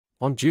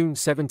On June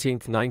 17,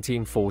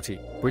 1940,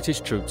 British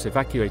troops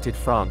evacuated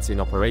France in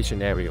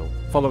Operation Ariel,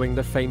 following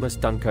the famous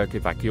Dunkirk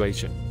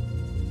evacuation.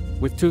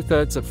 With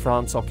two-thirds of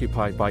France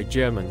occupied by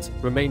Germans,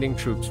 remaining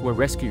troops were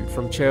rescued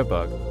from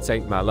Cherbourg,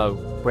 Malo,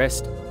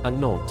 Brest, and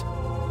Nantes.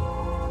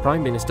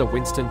 Prime Minister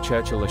Winston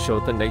Churchill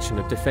assured the nation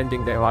of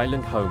defending their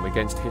island home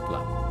against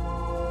Hitler.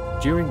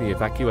 During the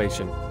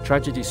evacuation,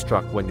 tragedy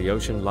struck when the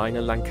ocean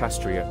liner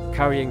Lancastria,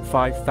 carrying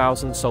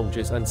 5,000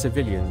 soldiers and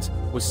civilians,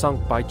 was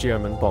sunk by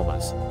German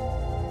bombers.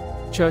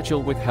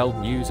 Churchill withheld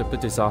news of the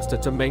disaster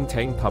to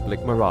maintain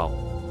public morale.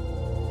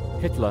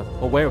 Hitler,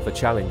 aware of the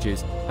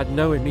challenges, had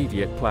no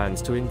immediate plans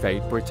to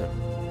invade Britain.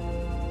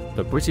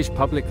 The British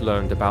public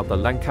learned about the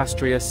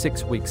Lancastria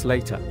 6 weeks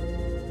later.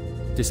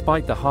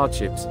 Despite the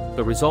hardships,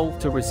 the resolve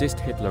to resist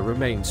Hitler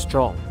remained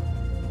strong.